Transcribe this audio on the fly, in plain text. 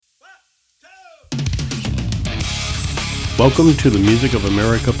Welcome to the Music of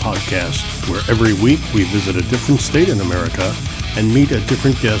America podcast, where every week we visit a different state in America and meet a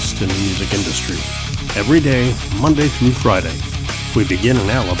different guest in the music industry. Every day, Monday through Friday. We begin in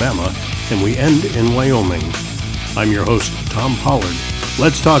Alabama and we end in Wyoming. I'm your host, Tom Pollard.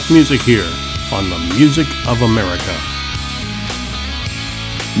 Let's talk music here on the Music of America.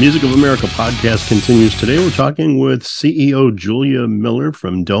 Music of America podcast continues today. We're talking with CEO Julia Miller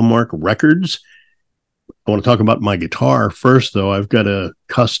from Delmark Records. I want to talk about my guitar first, though. I've got a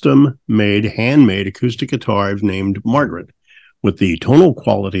custom-made, handmade acoustic guitar I've named Margaret, with the tonal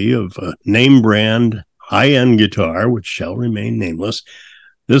quality of a name brand high-end guitar, which shall remain nameless.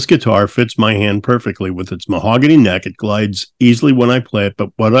 This guitar fits my hand perfectly with its mahogany neck. It glides easily when I play it, but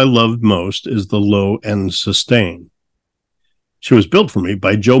what I love most is the low end sustain. She was built for me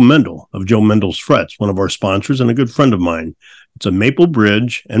by Joe Mendel of Joe Mendel's Frets, one of our sponsors and a good friend of mine. It's a maple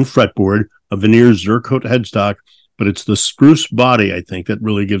bridge and fretboard, a veneer Zercoat headstock, but it's the spruce body, I think, that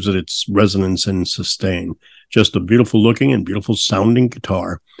really gives it its resonance and sustain. Just a beautiful looking and beautiful sounding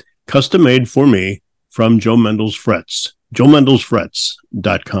guitar, custom made for me from Joe Mendel's Frets,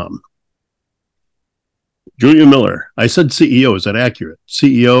 joemendelsfrets.com. Julia Miller, I said CEO, is that accurate?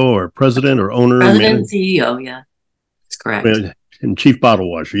 CEO or president or owner? President and CEO, yeah. That's correct. And chief bottle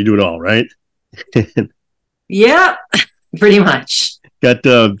washer, you do it all, right? Yeah, pretty much.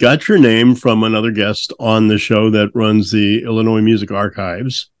 Got your name from another guest on the show that runs the Illinois Music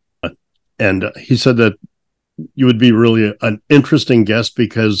Archives. And he said that you would be really an interesting guest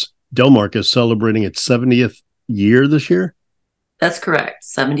because Delmark is celebrating its 70th year this year. That's correct.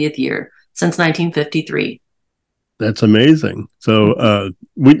 70th year since 1953. That's amazing. So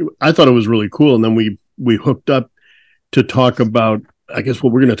I thought it was really cool. And then we hooked up to talk about, I guess,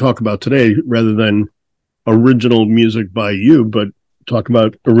 what we're going to talk about today, rather than original music by you, but talk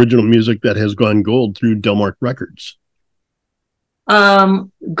about original music that has gone gold through Delmark Records.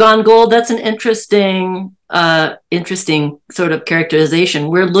 Gone gold. That's an interesting sort of characterization.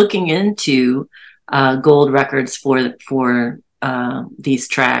 We're looking into gold records for these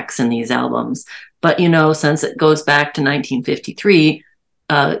tracks and these albums. But, since it goes back to 1953,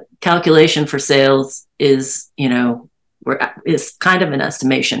 calculation for sales is kind of an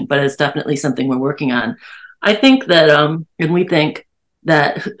estimation, but it's definitely something we're working on. I think that, and we think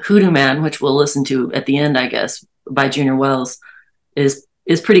that Hoodoo Man, which we'll listen to at the end, I guess, by Junior Wells, is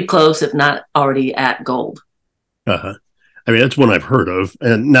pretty close, if not already at gold. Uh-huh. I mean, that's one I've heard of,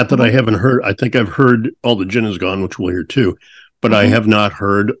 and not that I haven't heard. I think I've heard All the Gin Is Gone, which we'll hear too, but I have not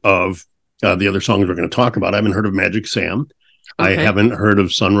heard of the other songs we're going to talk about. I haven't heard of Magic Sam. Okay. I haven't heard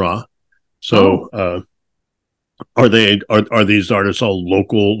of Sun Ra. So, are these artists all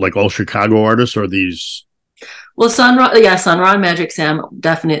local, like all Chicago artists, or are these? Well, Sun Ra and Magic Sam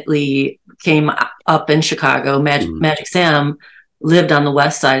definitely came up in Chicago. Magic Sam lived on the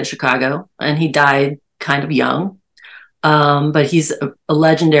west side of Chicago, and he died kind of young. But he's a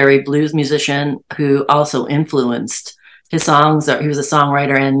legendary blues musician who also influenced his songs. He was a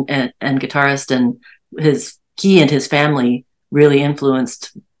songwriter and guitarist, and he and his family really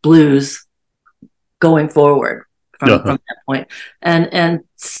influenced blues going forward from that point. And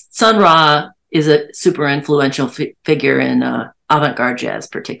Sun Ra is a super influential figure in avant-garde jazz,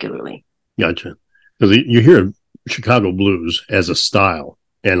 particularly. Gotcha. Because you hear Chicago blues as a style,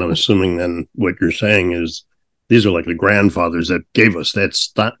 and I'm assuming then what you're saying is these are like the grandfathers that gave us that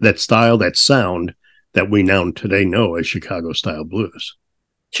style, that sound that we now today know as Chicago style blues.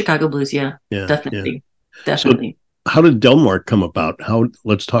 Chicago blues, yeah, definitely. Definitely. So how did Delmark come about?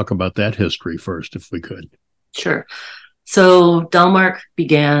 Let's talk about that history first, if we could. Sure. So Delmark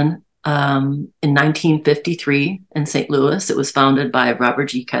began in 1953 in St. Louis. It was founded by Robert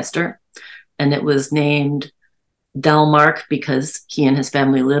G. Kester, and it was named Delmark because he and his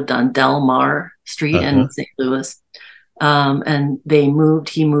family lived on Delmar Street in St. Louis. And he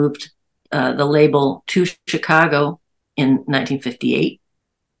moved the label to Chicago in 1958.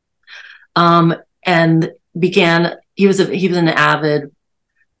 And he was an avid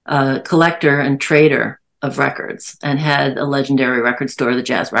collector and trader of records, and had a legendary record store, the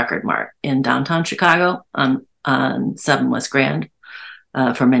Jazz Record Mart, in downtown Chicago on 7 West Grand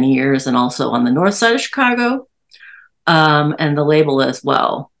for many years, and also on the north side of Chicago, and the label as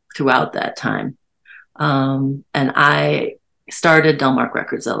well throughout that time. And I started Delmark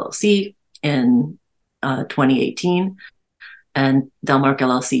Records LLC in 2018, and Delmark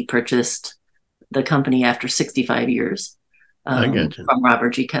LLC purchased the company after 65 years from Robert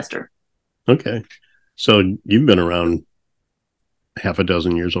G. Kester. Okay. So you've been around half a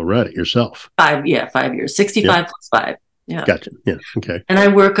dozen years already yourself. 5 years, 65 plus 5. Yeah. Gotcha. Yeah. Okay. And I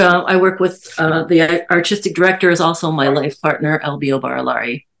work with the artistic director is also my life partner, Albio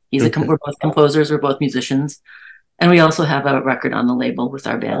Barilari. Okay. We're both composers, we're both musicians, and we also have a record on the label with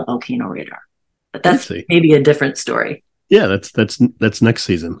our band Volcano Radar. But I that's see. maybe a different story. Yeah, that's next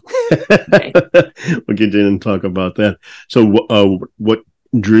season. Okay. We'll get in and talk about that. So, what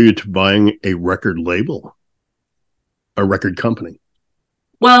drew you to buying a record label, a record company?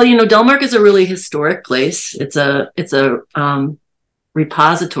 Well, Delmark is a really historic place. It's a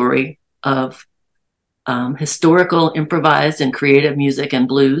repository of historical, improvised, and creative music and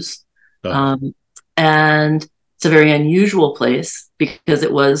blues. Uh, Um, and it's a very unusual place because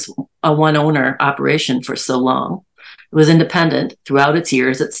it was a one owner operation for so long. It was independent throughout its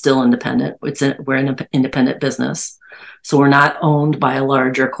years. It's still independent. We're an independent business. So we're not owned by a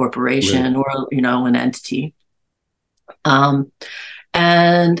larger right. corporation or, an entity. Um,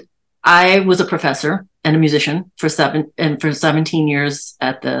 and I was a professor and a musician for 17 years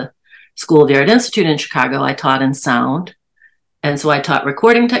at the School of the Art Institute in Chicago. I taught in sound. And so I taught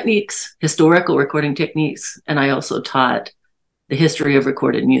recording techniques, historical recording techniques, and I also taught the history of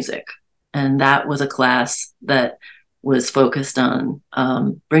recorded music. And that was a class that was focused on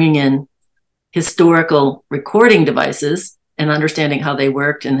bringing in historical recording devices and understanding how they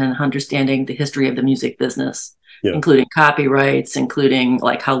worked, and then understanding the history of the music business, Yeah. including copyrights, including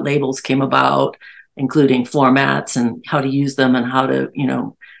like how labels came about, including formats and how to use them and how to,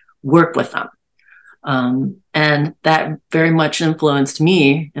 work with them. And that very much influenced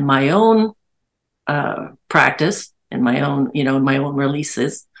me in my own practice, in my own, in my own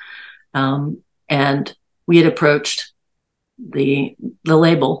releases. And we had approached the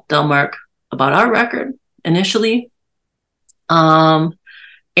label Delmark about our record initially, and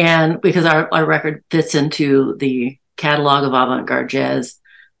because our record fits into the catalog of avant-garde jazz,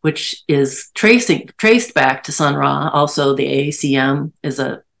 which is traced back to Sun Ra. Also, the AACM is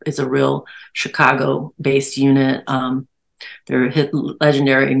a real Chicago-based unit. There are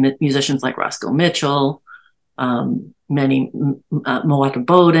legendary musicians like Roscoe Mitchell, many Moata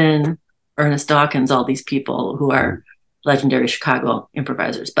Bowden, Ernest Dawkins, all these people who are legendary Chicago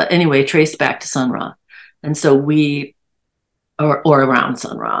improvisers. But anyway, traced back to Sun Ra. And so or around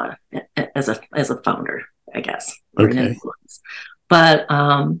Sun Ra as a founder, I guess, or an Okay. influence. But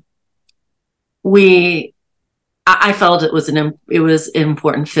I felt it was an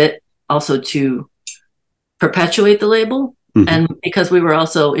important fit also to perpetuate the label. Mm-hmm. And because we were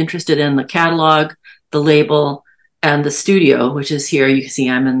also interested in the catalog, the label, and the studio, which is here. You can see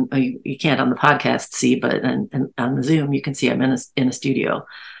I'm in. You can't on the podcast see, but and on the Zoom you can see I'm in a studio,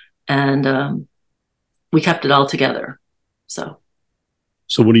 and we kept it all together. So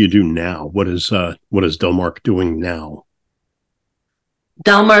what do you do now? What is Delmark doing now?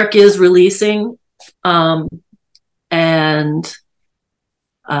 Delmark is releasing, and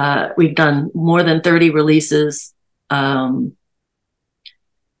we've done more than 30 releases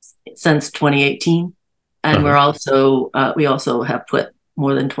since 2018. And we're also we also have put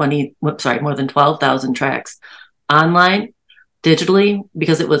more than 12,000 tracks online digitally,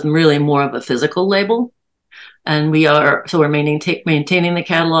 because it was really more of a physical label. And we're maintaining the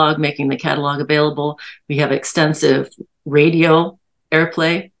catalog, making the catalog available. We have extensive radio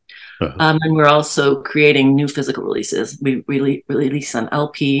airplay, and we're also creating new physical releases. We release an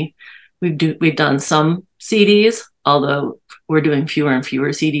LP. We've done some CDs, although we're doing fewer and fewer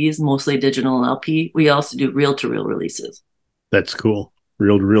CDs, mostly digital and LP. We also do reel-to-reel releases. That's cool.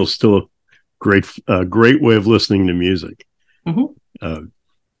 Reel-to-reel is still a great way of listening to music. Mm-hmm.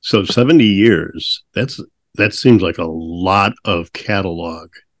 So 70 years, that seems like a lot of catalog.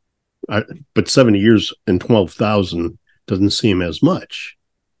 But 70 years and 12,000 doesn't seem as much.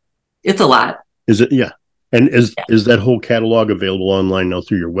 It's a lot. Is it? Yeah. And is that whole catalog available online now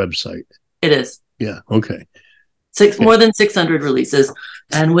through your website? It is. Yeah. Okay. More than 600 releases,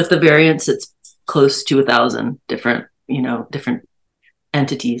 and with the variants, it's close to 1,000 different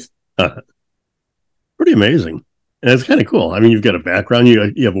entities. Pretty amazing, and it's kind of cool. I mean, you've got a background,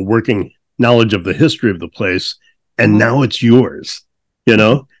 you have a working knowledge of the history of the place, and now it's yours.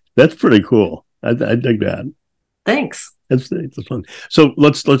 That's pretty cool. I dig that. Thanks. It's fun. So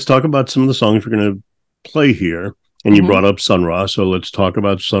let's talk about some of the songs we're going to play here. And you brought up Sun Ra, so let's talk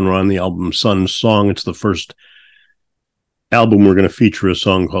about Sun Ra and the album Sun Song. It's the first album we're going to feature a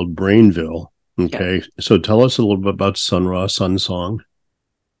song called Brainville. Okay, yeah. So tell us a little bit about Sun Ra, Sun Song.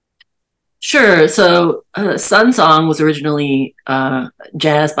 Sure. So Sun Song was originally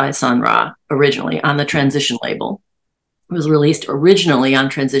jazz by Sun Ra, originally on the Transition label. It was released originally on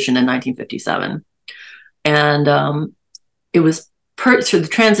Transition in 1957. And it was so the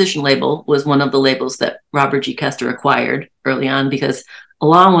Transition label was one of the labels that Robert G. Kester acquired early on, because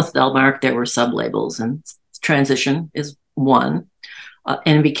along with Delmark, there were sub-labels, and Transition is one,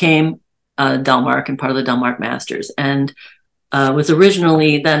 and it became Delmark and part of the Delmark Masters, and was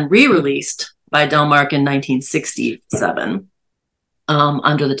originally then re-released by Delmark in 1967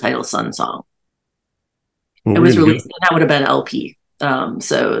 under the title Sun Song. Well, it was released, and that would have been LP.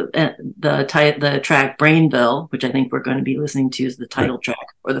 So the track Brainville, which I think we're going to be listening to, is the title track,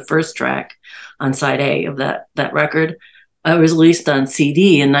 or the first track on side A of that record. It was released on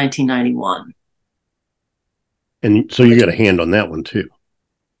CD in 1991. And so you got a hand on that one too.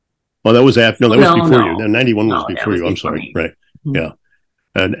 Oh, that was after. No, that was before you. 91 was before you. I'm sorry. Right. Mm-hmm. Yeah.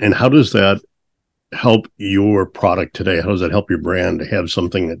 And how does that help your product today? How does that help your brand to have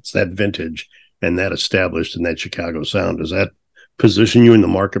something that's that vintage and that established in that Chicago sound? Does that position you in the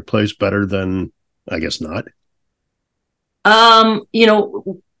marketplace better than, I guess, not?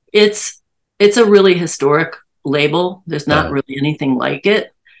 It's a really historic label. There's not really anything like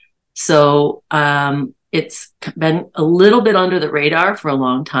it. So it's been a little bit under the radar for a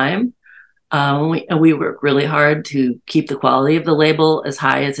long time. We work really hard to keep the quality of the label as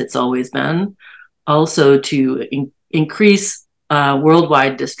high as it's always been. Also to increase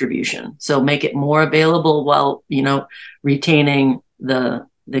worldwide distribution, so make it more available while retaining the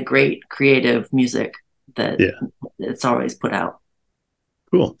great creative music that it's always put out.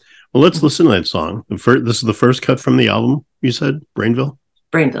 Cool. Well, let's listen to that song. This is the first cut from the album. You said Brainville.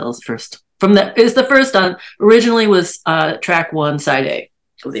 Brainville is first. Is the first on. Originally was track 1, side A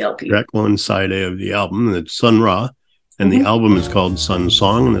of the LP. Track 1, side A of the album. And it's Sun Ra, and the album is called Sun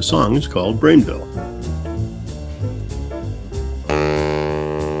Song, and the song is called Brainville.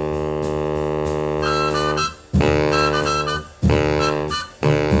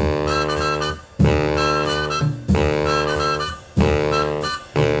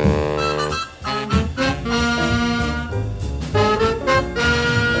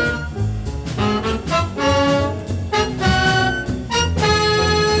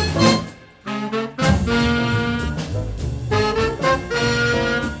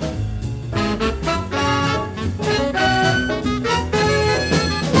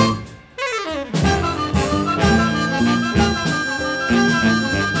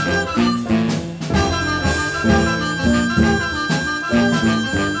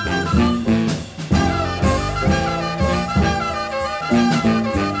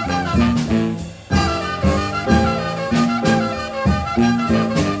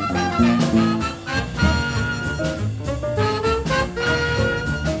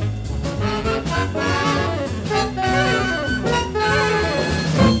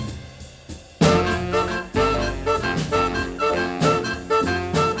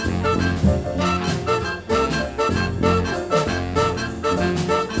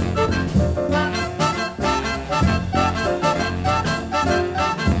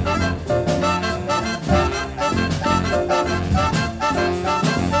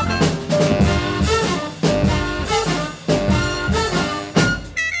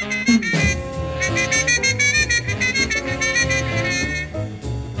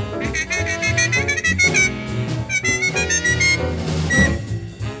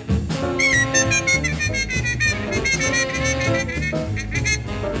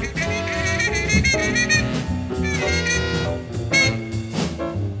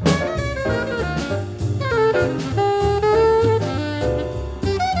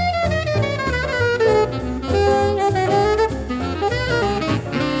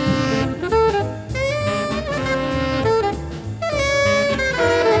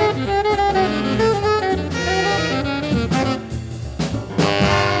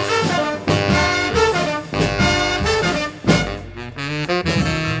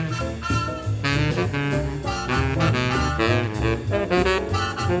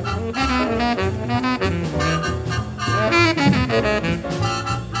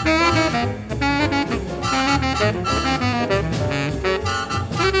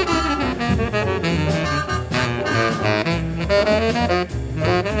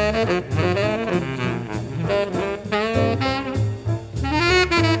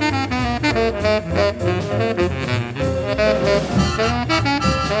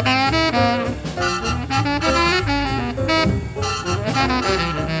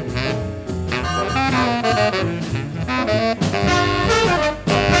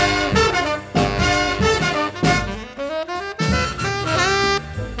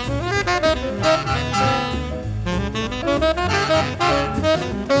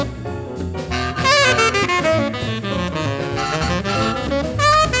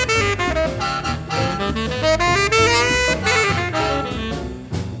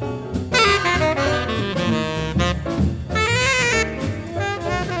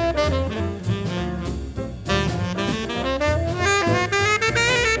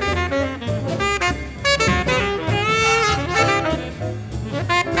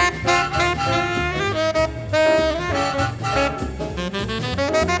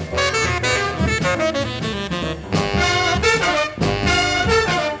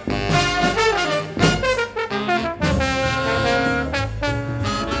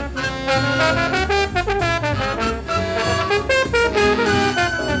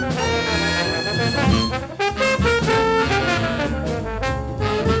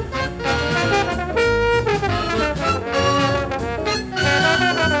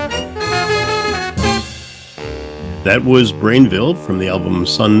 That was Brainville from the album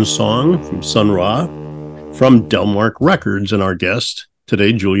Sun Song from Sun Ra from Delmark Records. And our guest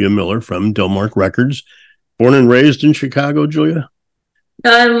today, Julia Miller from Delmark Records. Born and raised in Chicago, Julia?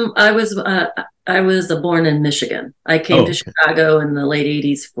 I was born in Michigan. I came to Chicago in the late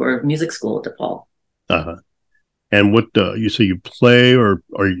 80s for music school at DePaul. Uh-huh. And what you say you play or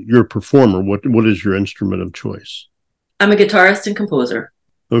you're a performer? What is your instrument of choice? I'm a guitarist and composer.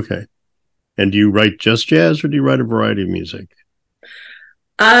 Okay. And do you write just jazz or do you write a variety of music?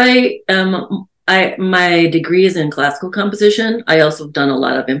 My degree is in classical composition. I also have done a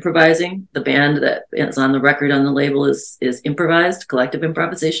lot of improvising. The band that is on the record on the label is improvised, collective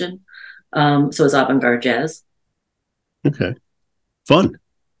improvisation. So it's avant-garde jazz. Okay. Fun.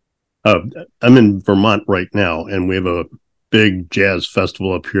 I'm in Vermont right now, and we have a big jazz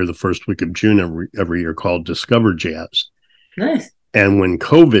festival up here the first week of June every year called Discover Jazz. Nice. And when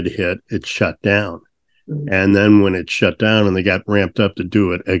COVID hit, it shut down. Mm-hmm. And then when it shut down and they got ramped up to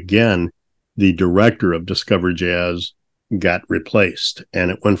do it again, the director of Discover Jazz got replaced. And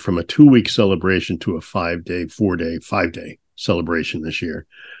it went from a 2-week celebration to a 5-day, 4-day, 5-day celebration this year.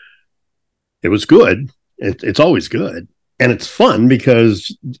 It was good. It's always good. And it's fun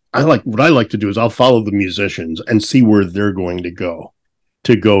because what I like to do is I'll follow the musicians and see where they're going to go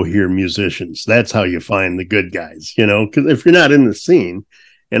hear musicians. That's how you find the good guys, because if you're not in the scene,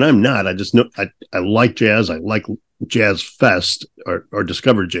 and I'm not, I just know I like jazz. I like Jazz Fest or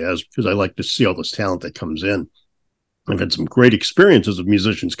Discover Jazz because I like to see all this talent that comes in. I've had some great experiences of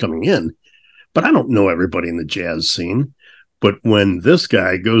musicians coming in, but I don't know everybody in the jazz scene. But when this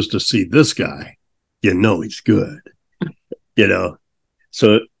guy goes to see this guy, he's good,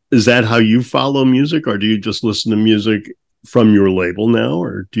 So is that how you follow music, or do you just listen to music from your label now,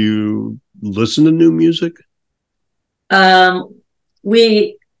 or do you listen to new music?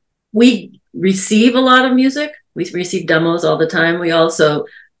 We receive a lot of music. We receive demos all the time. We also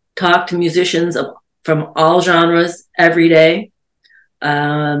talk to musicians from all genres every day,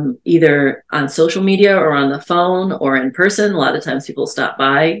 either on social media or on the phone or in person. A lot of times people stop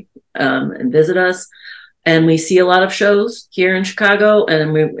by and visit us. And we see a lot of shows here in Chicago,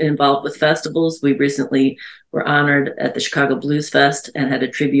 and we're involved with festivals. We recently were honored at the Chicago Blues Fest and had a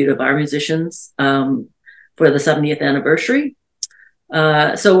tribute of our musicians for the 70th anniversary.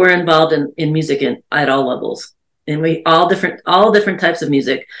 So we're involved in music at all levels, and all different types of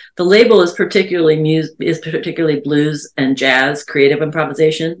music. The label is particularly blues and jazz, creative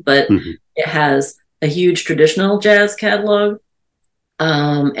improvisation, but It has a huge traditional jazz catalog.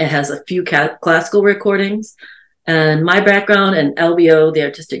 It has a few classical recordings, and my background and LBO, the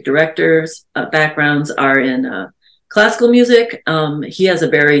artistic director's backgrounds are in classical music. He has a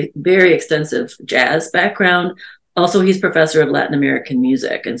very, very extensive jazz background. Also, he's professor of Latin American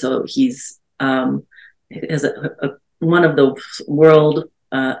music, and so he's is one of the world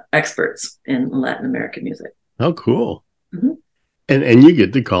experts in Latin American music. Oh, cool! Mm-hmm. And you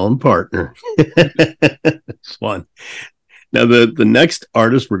get to call him partner. It's fun. Now, the next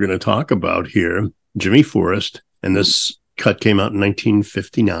artist we're going to talk about here, Jimmy Forrest, and this cut came out in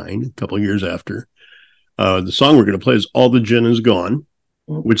 1959, a couple of years after. The song we're going to play is All the Gin Is Gone,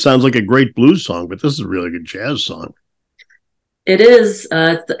 which sounds like a great blues song, but this is a really good jazz song. It is.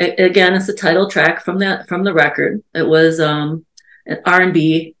 Again, it's the title track from the record. It was an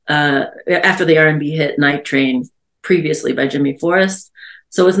R&B, after the R&B hit Night Train previously by Jimmy Forrest.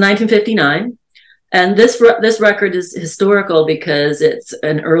 So it was 1959. And this record is historical because it's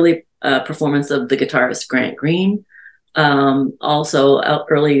an early performance of the guitarist Grant Green, also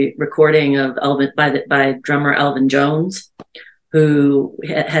early recording of by drummer Elvin Jones, who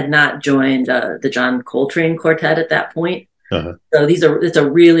had not joined the John Coltrane Quartet at that point. Uh-huh. So it's a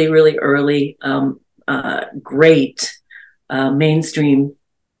really, really early, great mainstream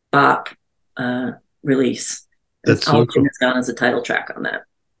bop release. That's so cool. It's gone as a title track on that.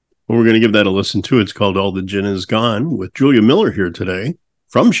 Well, we're going to give that a listen to. It's called All the Gin Is Gone with Julia Miller here today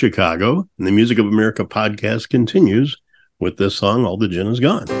from Chicago. And the Music of America podcast continues with this song, All the Gin Is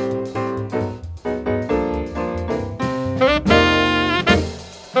Gone.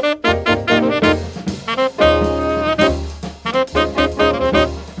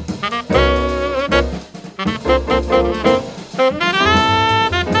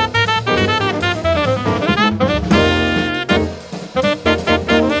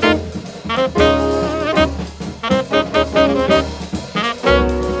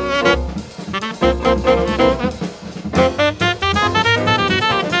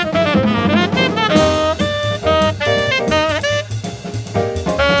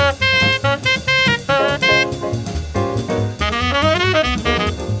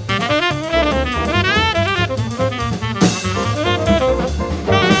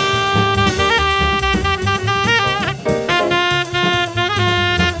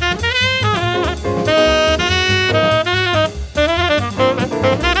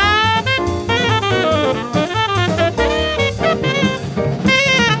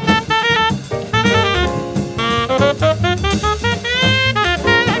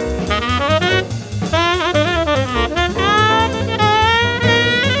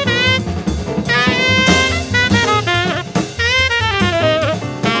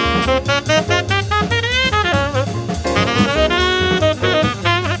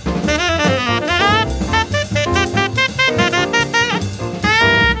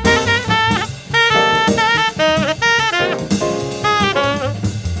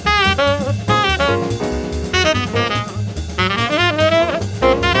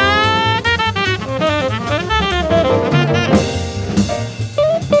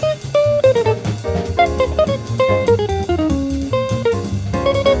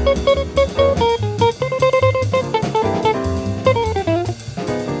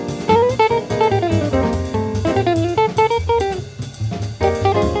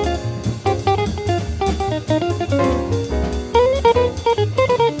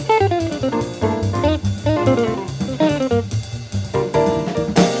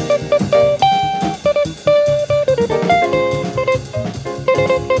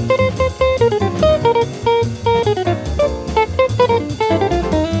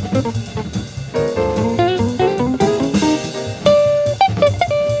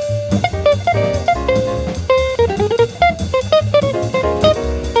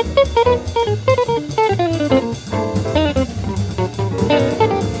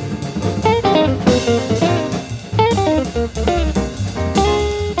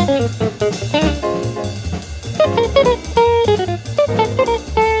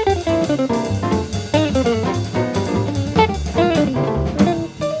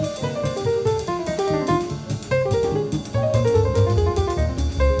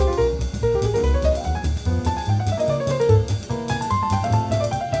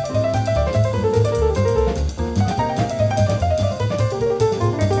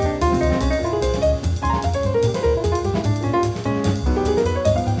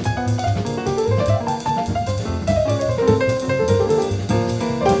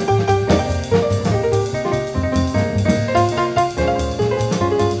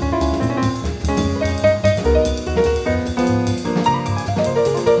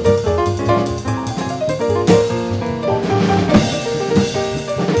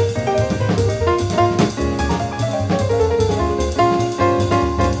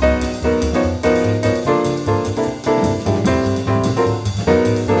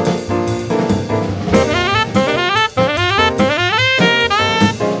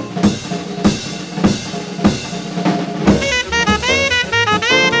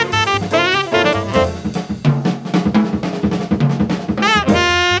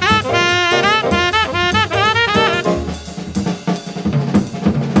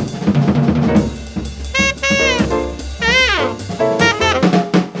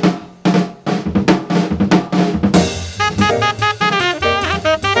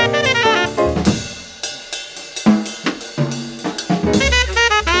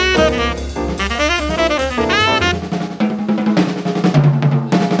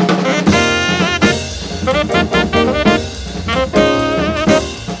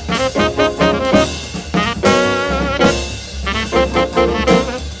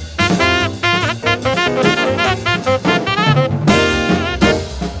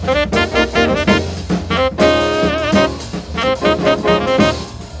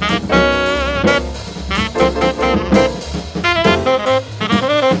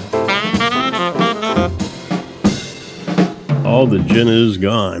 the gin is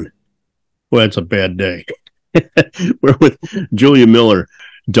gone. Well, it's a bad day. We're with Julia Miller,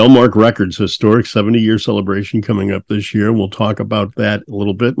 Delmark Records, historic 70-year celebration coming up this year. We'll talk about that a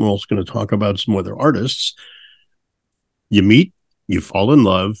little bit. We're also going to talk about some other artists. You meet, you fall in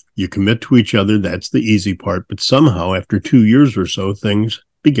love, you commit to each other. That's the easy part. But somehow, after 2 years or so, things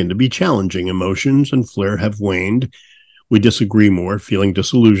begin to be challenging. Emotions and flair have waned. We disagree more, feeling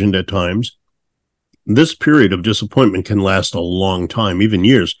disillusioned at times. This period of disappointment can last a long time, even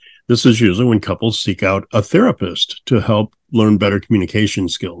years. This is usually when couples seek out a therapist to help learn better communication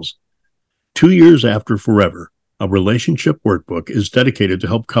skills. 2 years after Forever, a relationship workbook is dedicated to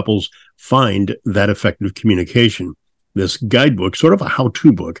help couples find that effective communication. This guidebook, sort of a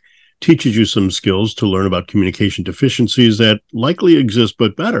how-to book, teaches you some skills to learn about communication deficiencies that likely exist,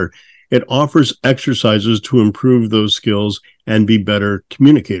 but better. It offers exercises to improve those skills and be better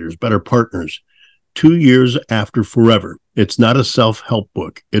communicators, better partners. 2 years after Forever. It's not a self-help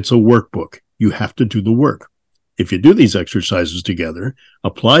book. It's a workbook. You have to do the work. If you do these exercises together,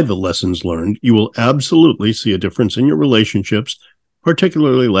 apply the lessons learned, you will absolutely see a difference in your relationships,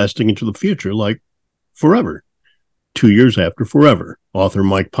 particularly lasting into the future, like Forever. 2 years after Forever. Author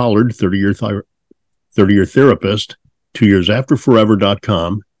Mike Pollard, 30-year therapist,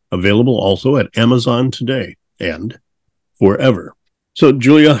 2yearsafterforever.com. Available also at Amazon today and forever. So,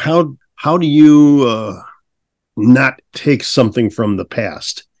 Julia, how do you not take something from the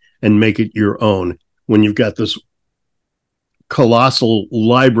past and make it your own when you've got this colossal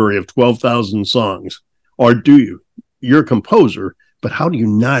library of 12,000 songs? Or do you? You're a composer, but how do you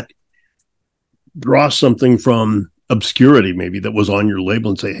not draw something from obscurity maybe that was on your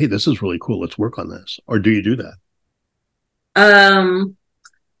label and say, hey, this is really cool, let's work on this? Or do you do that?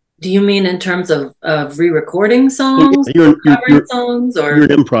 Do you mean in terms of re-recording songs, you're songs, or you're an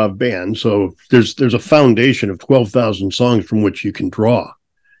improv band? So there's a foundation of 12,000 songs from which you can draw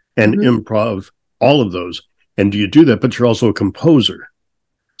and improv all of those. And do you do that? But you're also a composer.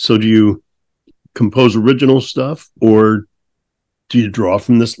 So do you compose original stuff, or do you draw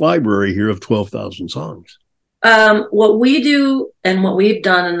from this library here of 12,000 songs? What we do and what we've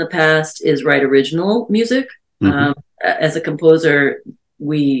done in the past is write original music. As a composer,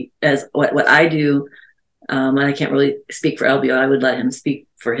 what I do, and I can't really speak for Albio, I would let him speak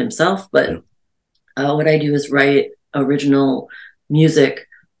for himself, but what I do is write original music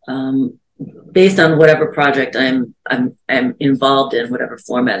based on whatever project I'm involved in, whatever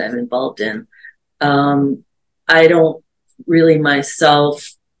format I'm involved in. I don't really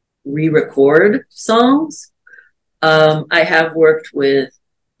myself re-record songs. I have worked with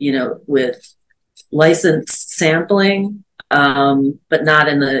licensed sampling, but not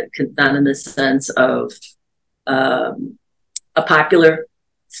in the sense of a popular,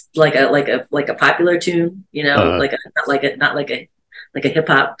 like a popular tune, not like a hip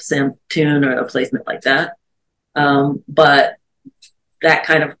hop tune or a placement like that. But that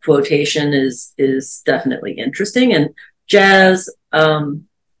kind of quotation is definitely interesting. And jazz and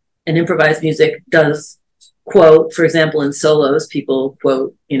improvised music does quote, for example, in solos, people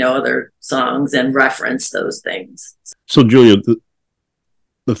quote, other songs and reference those things. So, Julia,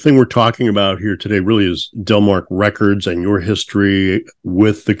 the thing we're talking about here today really is Delmark Records and your history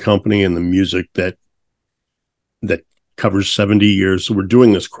with the company and the music that covers 70 years. So we're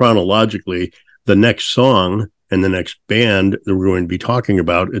doing this chronologically. The next song and the next band that we're going to be talking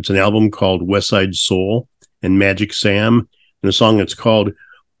about, it's an album called West Side Soul and Magic Sam, and a song that's called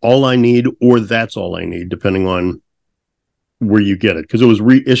All I Need or That's All I Need, depending on where you get it, because it was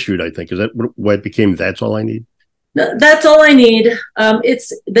reissued, I think. Is that why it became That's All I Need? No, That's All I Need.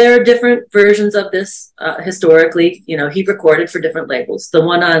 There are different versions of this historically. He recorded for different labels. The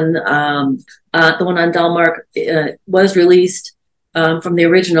one on Delmark was released from the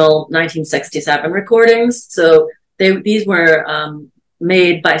original 1967 recordings. So these were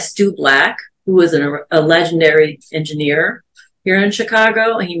made by Stu Black, who was a legendary engineer here in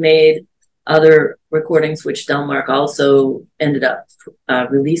Chicago. He made other recordings, which Delmark also ended up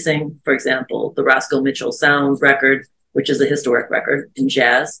releasing. For example, the Roscoe Mitchell Sound record, which is a historic record in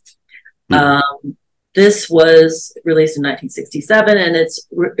jazz. This was released in 1967, and it's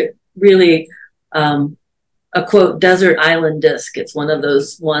really a quote desert island disc. It's one of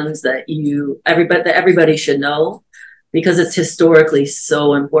those ones that everybody should know, because it's historically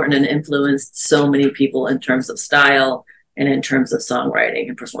so important and influenced so many people in terms of style and in terms of songwriting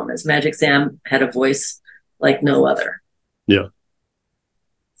and performance. Magic Sam had a voice like no other. Yeah.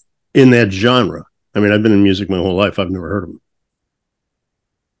 In that genre. I mean, I've been in music my whole life. I've never heard of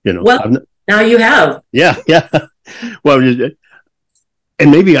him. Well, now you have. Yeah. Well,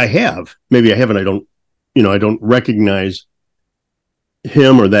 and maybe I have. Maybe I haven't. I don't recognize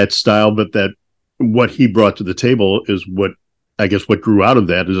him or that style, but that what he brought to the table is what I guess what grew out of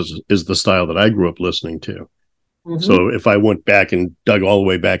that is the style that I grew up listening to. Mm-hmm. So if I went back and dug all the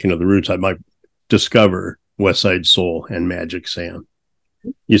way back into the roots, I might discover West Side Soul and Magic Sam.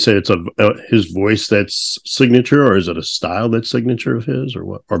 You say it's his voice that's signature, or is it a style that's signature of his, or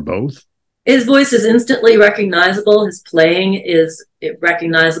what, or both? His voice is instantly recognizable. His playing is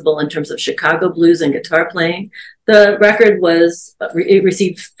recognizable in terms of Chicago blues and guitar playing. The record it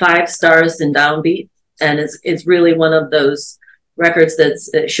received 5 stars in Downbeat, and it's really one of those records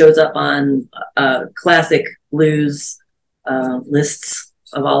that shows up on classic blues lists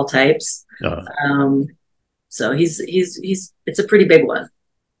of all types. So it's a pretty big one.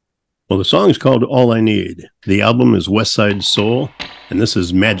 Well, the song is called All I Need. The album is West Side Soul, and this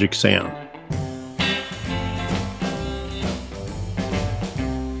is Magic Sam.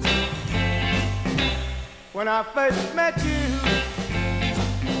 When I first met you,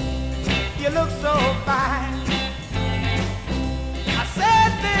 you looked so fine. I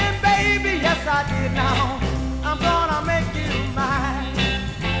said then, baby, yes I did. Now I'm gonna make you mine.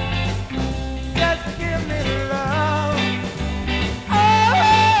 Just give me love.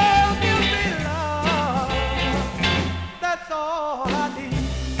 Oh, give me love. That's all I need.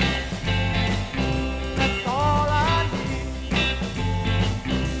 That's all I need.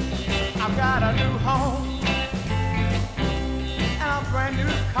 I've got a new home, brand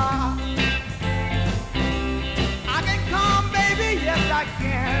new car. I can come, baby, yes I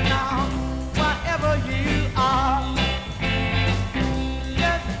can now, wherever you are.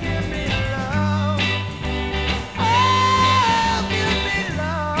 Just give me love. Oh, give me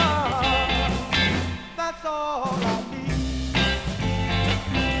love. That's all I need.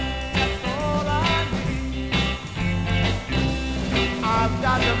 That's all I need. I've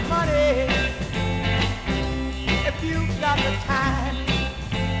got the money if you've got the time.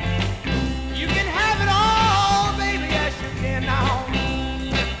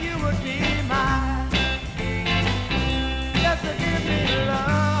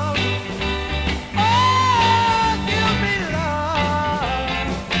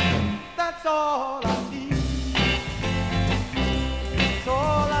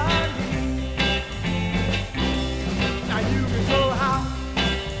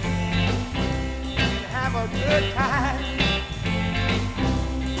 Good time.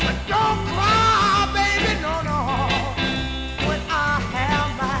 But don't cry, baby, no, no, when I have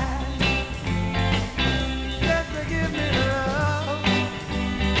mine. Just give me love.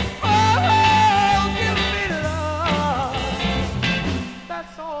 Oh, give me love.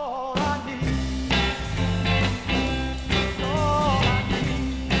 That's all I need. That's all I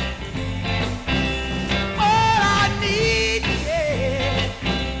need. All I need, yeah.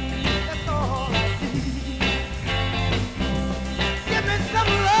 That's all I need. Some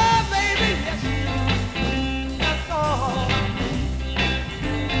love, baby, yes you do. That's all I need.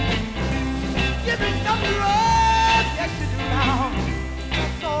 Give me some love, yes you do now.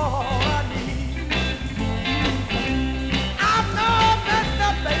 That's all I need. I'm not messed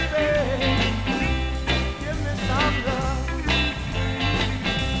up, baby. Give me some love.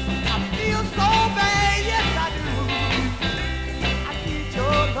 I feel so bad, yes I do. I need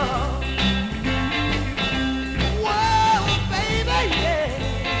your love.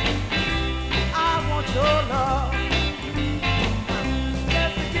 Your love,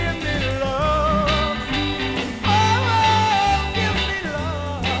 just give me love. Oh, give me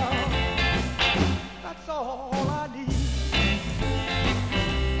love. That's all I need.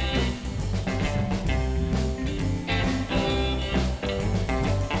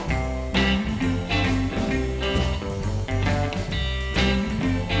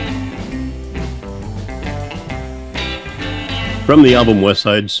 From the album West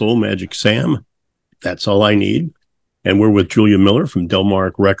Side Soul, Magic Sam, That's All I Need. And we're with Julia Miller from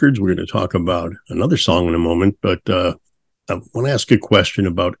Delmark Records. We're going to talk about another song in a moment, but I want to ask a question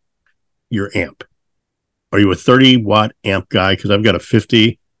about your amp. Are you a 30-watt amp guy? Because I've got a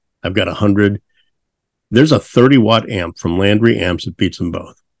 50, I've got 100. There's a 30-watt amp from Landry Amps that beats them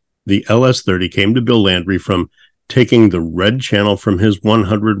both. The LS30 came to Bill Landry from taking the red channel from his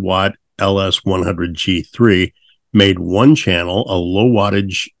 100-watt LS100G3, made one channel, a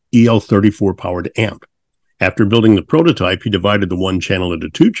low-wattage EL34 powered amp. After building the prototype, he divided the one channel into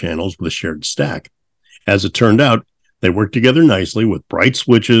 2 channels with a shared stack. As it turned out, they worked together nicely with bright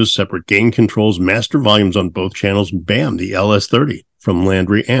switches, separate gain controls, master volumes on both channels. Bam, the LS30 from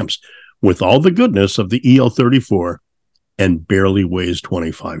Landry Amps, with all the goodness of the EL34 and barely weighs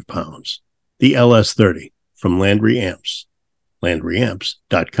 25 pounds. The LS30 from Landry Amps,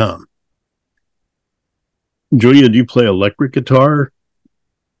 LandryAmps.com. Julia, do you play electric guitar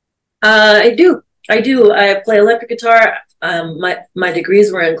I do. I do. I play electric guitar. My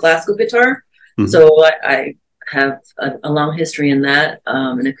degrees were in classical guitar, so I have a long history in that.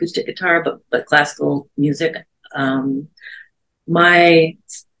 An acoustic guitar, but classical music. My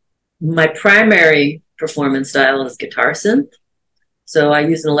my primary performance style is guitar synth. So I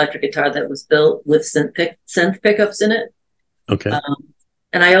use an electric guitar that was built with synth pickups in it. Okay.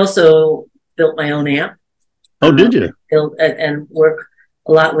 And I also built my own amp. Oh, did you? Build and work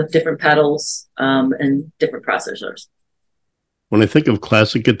a lot with different pedals and different processors. When I think of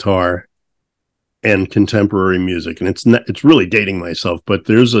classic guitar and contemporary music, and it's really dating myself, but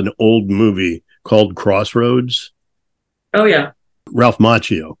there's an old movie called Crossroads. Oh, yeah. Ralph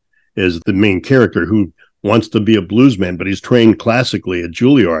Macchio is the main character who wants to be a bluesman, but he's trained classically at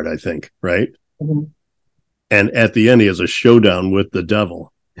Juilliard, I think, right? Mm-hmm. And at the end, he has a showdown with the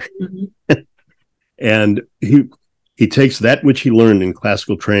devil. Mm-hmm. And he takes that which he learned in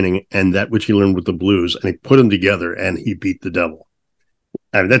classical training and that which he learned with the blues, and he put them together, and he beat the devil.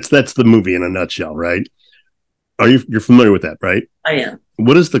 I mean, that's the movie in a nutshell, right? You're familiar with that, right? I am.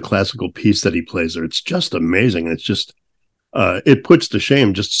 What is the classical piece that he plays there? It's just amazing. It's just it puts to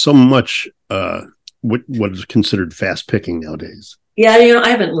shame just so much what is considered fast picking nowadays. Yeah, I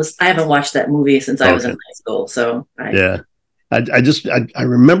haven't watched that movie since I was in high school. So I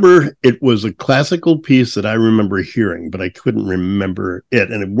remember it was a classical piece that I remember hearing, but I couldn't remember it.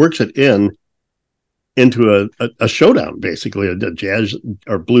 And it works it into a showdown, basically a jazz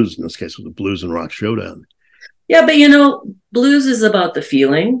or blues, in this case, with a blues and rock showdown. Yeah, but blues is about the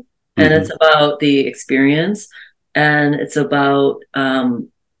feeling, and it's about the experience, and it's about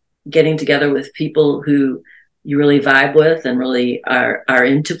getting together with people who you really vibe with and really are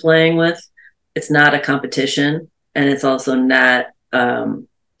into playing with. It's not a competition, and it's also not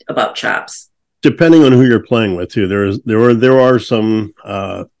about chops. Depending on who you're playing with, too, there are some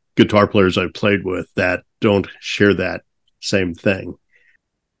guitar players I've played with that don't share that same thing.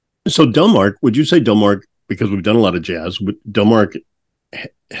 So Delmark, would you say Delmark, because we've done a lot of jazz, but Delmark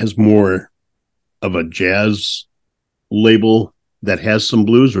has more of a jazz label that has some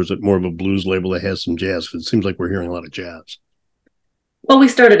blues, or is it more of a blues label that has some jazz? Because it seems like we're hearing a lot of jazz. Well, we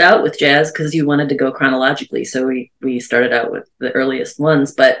started out with jazz because you wanted to go chronologically. So we started out with the earliest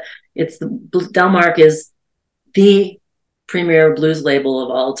ones, but Delmark is the premier blues label of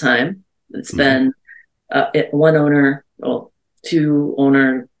all time. It's been one owner, two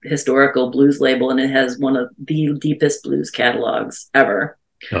owner historical blues label, and it has one of the deepest blues catalogs ever,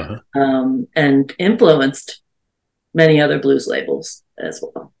 and influenced many other blues labels as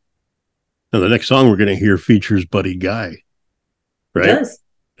well. Now, the next song we're going to hear features Buddy Guy, right? It does.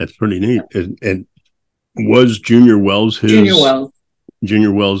 That's pretty neat. And was Junior Wells his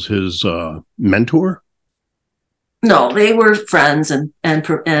mentor? No, they were friends and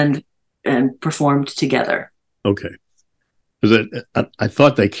performed together. Okay. Because I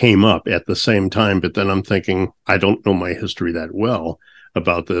thought they came up at the same time, but then I'm thinking, I don't know my history that well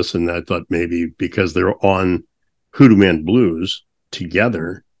about this, and I thought maybe because they're on Hoodoo Man Blues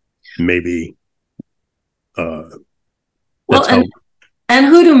together, maybe. And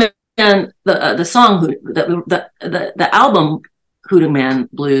Hoodoo Man, the song, the album Hoodoo Man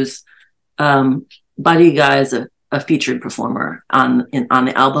Blues, Buddy Guy is a featured performer on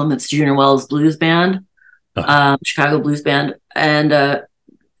the album. It's Junior Wells Blues Band. Chicago Blues Band, and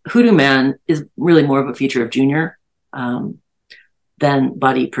Hoodoo Man is really more of a feature of Junior than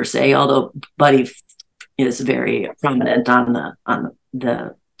Buddy per se, although Buddy is very prominent on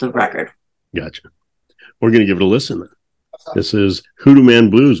the record. Gotcha. We're going to give it a listen. This is Hoodoo Man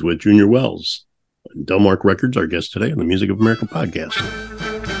Blues with Junior Wells. Delmark Records, our guest today on the Music of America podcast.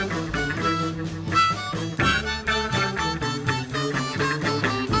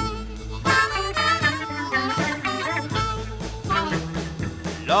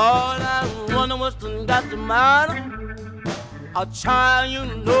 Lord, I wonder what's got the matter. I'll try,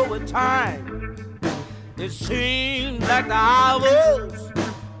 with time. It seems like the hours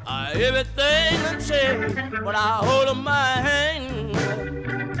are everything to change when I hold up my hand.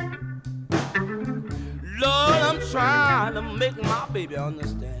 Lord, I'm trying to make my baby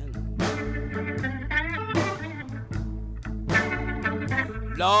understand.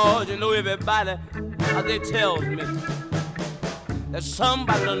 Lord, everybody, they tells me that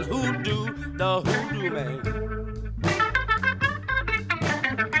somebody done hoodoo the hoodoo man.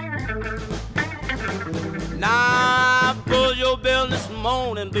 Now, I pulled your bell this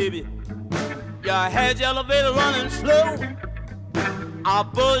morning, baby. You had your elevator running slow. I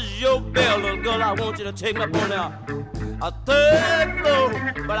pulled your bell, little girl, I want you to take me up on a third floor,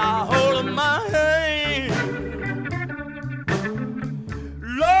 but I hold up my hand.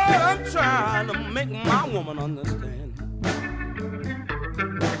 Lord, I'm trying to make my woman understand.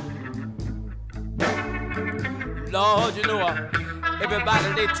 Lord, you know,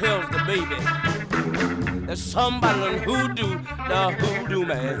 everybody they tells the baby that somebody done hoodoo, the hoodoo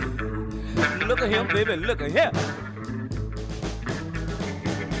man. Look at him, baby, look at him.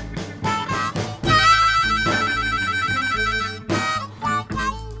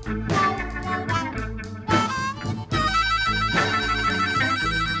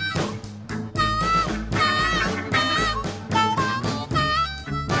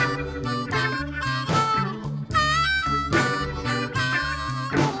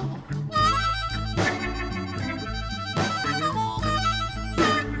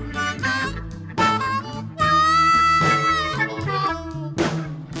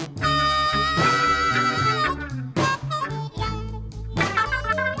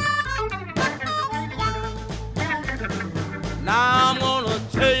 Now I'm gonna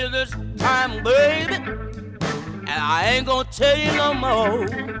tell you this time, baby, and I ain't gonna tell you no more.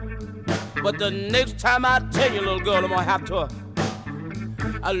 But the next time I tell you, little girl, I'm gonna have to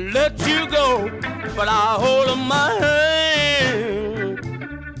let you go. But I hold in my hand.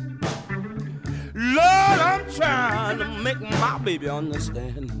 Lord, I'm trying to make my baby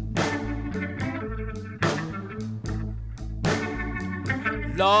understand.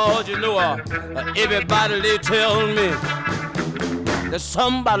 Lord, you know, everybody they tell me there's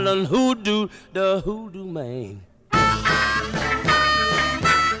somebody done hoodoo, the hoodoo man.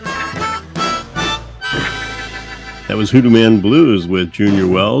 That was Hoodoo Man Blues with Junior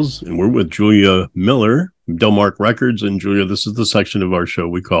Wells, and we're with Julia Miller from Delmark Records. And Julia, this is the section of our show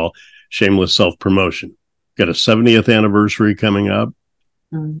we call Shameless Self-Promotion. Got a 70th anniversary coming up,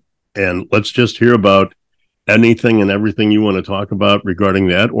 and let's just hear about anything and everything you want to talk about regarding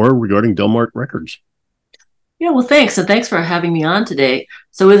that or regarding Delmark Records. Yeah, well, thanks. And thanks for having me on today.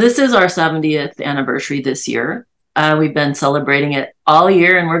 So this is our 70th anniversary this year. We've been celebrating it all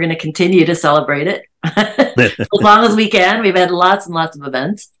year, and we're going to continue to celebrate it as long as we can. We've had lots and lots of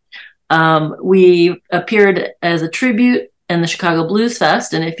events. We appeared as a tribute in the Chicago Blues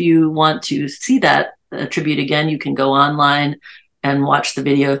Fest. And if you want to see that tribute again, you can go online and watch the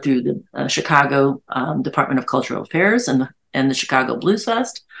video through the Chicago Department of Cultural Affairs and the Chicago Blues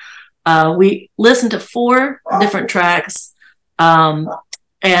Fest. We listened to 4 different tracks,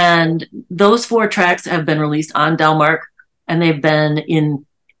 and those 4 tracks have been released on Delmark, and they've been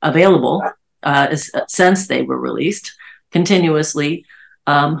available since they were released continuously.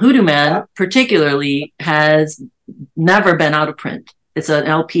 Hoodoo Man particularly has never been out of print. It's an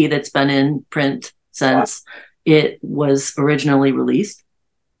LP that's been in print since it was originally released,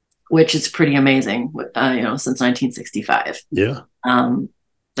 which is pretty amazing. Since 1965. Yeah.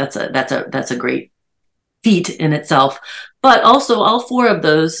 That's a great feat in itself. But also all 4 of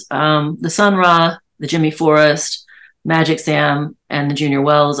those, the Sun Ra, the Jimmy Forrest, Magic Sam, and the Junior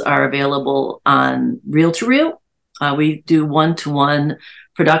Wells are available on Reel to Reel. We do 1-to-1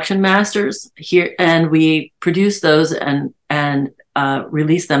 production masters here, and we produce those and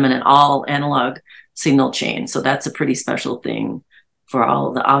release them in an all analog signal chain. So that's a pretty special thing for all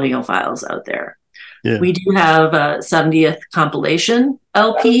of the audiophiles out there. Yeah. We do have a 70th compilation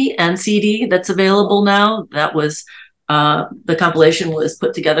LP and CD that's available now. That was the compilation was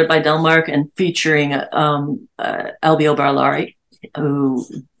put together by Delmark and featuring Albio Barlari, who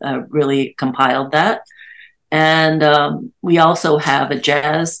really compiled that. And we also have a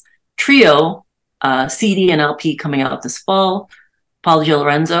jazz trio CD and LP coming out this fall. Paul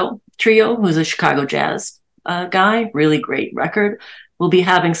DiLorenzo Trio, who's a Chicago jazz guy, really great record. We'll be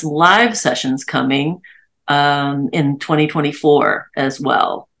having some live sessions coming in 2024 as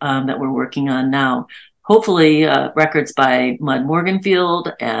well that we're working on now. Hopefully records by Mud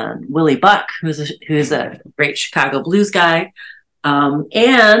Morganfield and Willie Buck, who's a great Chicago blues guy.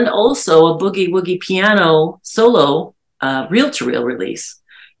 And also a boogie woogie piano solo reel-to-reel release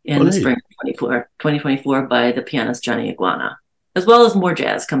in the spring of 2024 by the pianist Johnny Iguana, as well as more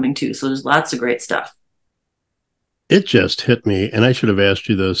jazz coming too. So there's lots of great stuff. It just hit me, and I should have asked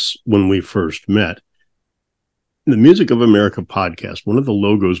you this when we first met. The Music of America podcast, one of the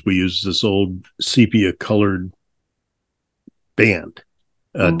logos we use is this old sepia-colored band,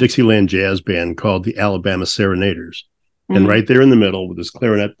 Dixieland jazz band called the Alabama Serenaders. Mm-hmm. And right there in the middle with his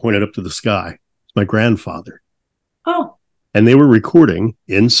clarinet pointed up to the sky, it's my grandfather. Oh. And they were recording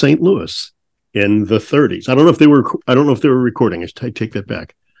in St. Louis in the 30s. I don't know if they were recording. I take that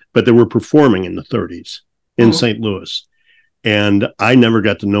back. But they were performing in the 30s. In St. Louis. And I never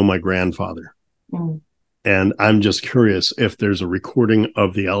got to know my grandfather. And I'm just curious if there's a recording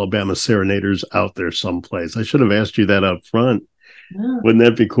of the Alabama Serenaders out there someplace. I should have asked you that up front. Wouldn't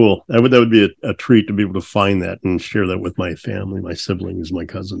that be cool? That would be a treat to be able to find that and share that with my family, my siblings, my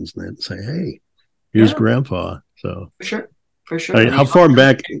cousins, and say, "Hey, here's Grandpa." So for sure. I mean, how far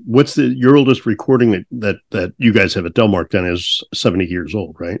back? What's your oldest recording that you guys have at Delmark? Then is 70 years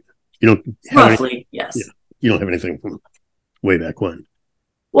old, right? You don't have roughly, yes. Yeah, you don't have anything from way back when.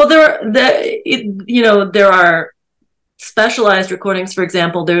 Well, there are specialized recordings. For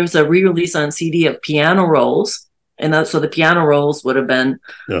example, there's a re-release on CD of piano rolls, and so the piano rolls would have been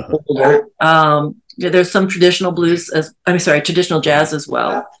older. There's some traditional traditional jazz as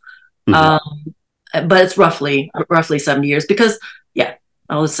well. Mm-hmm. But it's roughly 70 years because,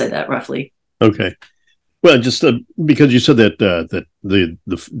 I'll just say that roughly. Okay. Well, just because you said that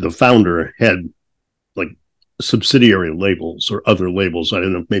the founder had like subsidiary labels or other labels. I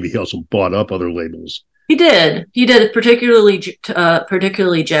don't know. Maybe he also bought up other labels. He did, particularly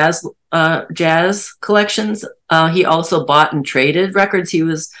jazz collections. He also bought and traded records. He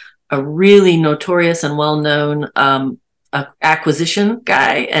was a really notorious and well-known acquisition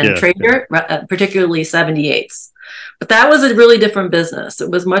guy and trader, particularly 78s. But that was a really different business.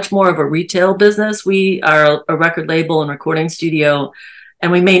 It was much more of a retail business. We are a record label and recording studio, and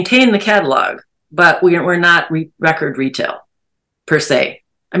we maintain the catalog, but we're not record retail per se.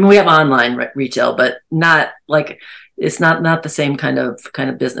 I mean, we have online retail, but not like it's not the same kind of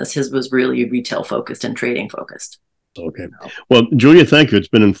business. His was really retail focused and trading focused. Okay. Well, Julia, thank you. It's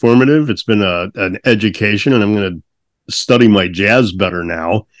been informative. It's been an education, and I'm going to study my jazz better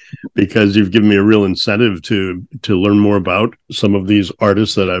now because you've given me a real incentive to learn more about some of these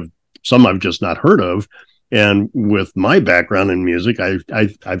artists that I've just not heard of. And with my background in music, I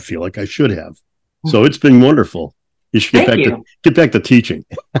feel like I should have. So it's been wonderful. You should get back to teaching.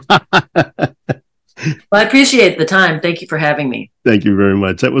 Well, I appreciate the time. Thank you for having me. Thank you very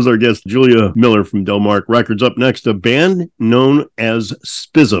much. That was our guest, Julia Miller from Delmark Records. Up next, a band known as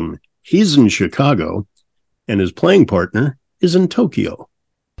Spizm. He's in Chicago, and his playing partner is in Tokyo.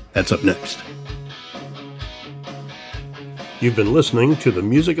 That's up next. You've been listening to the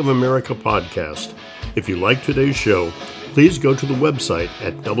Music of America podcast. If you like today's show, please go to the website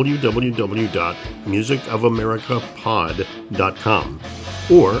at www.musicofamericapod.com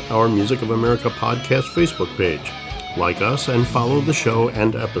or our Music of America podcast Facebook page. Like us and follow the show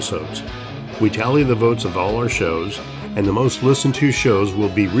and episodes. We tally the votes of all our shows, and the most listened to shows will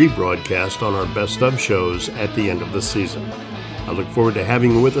be rebroadcast on our best of shows at the end of the season. I look forward to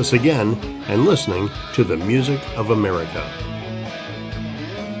having you with us again and listening to the Music of America.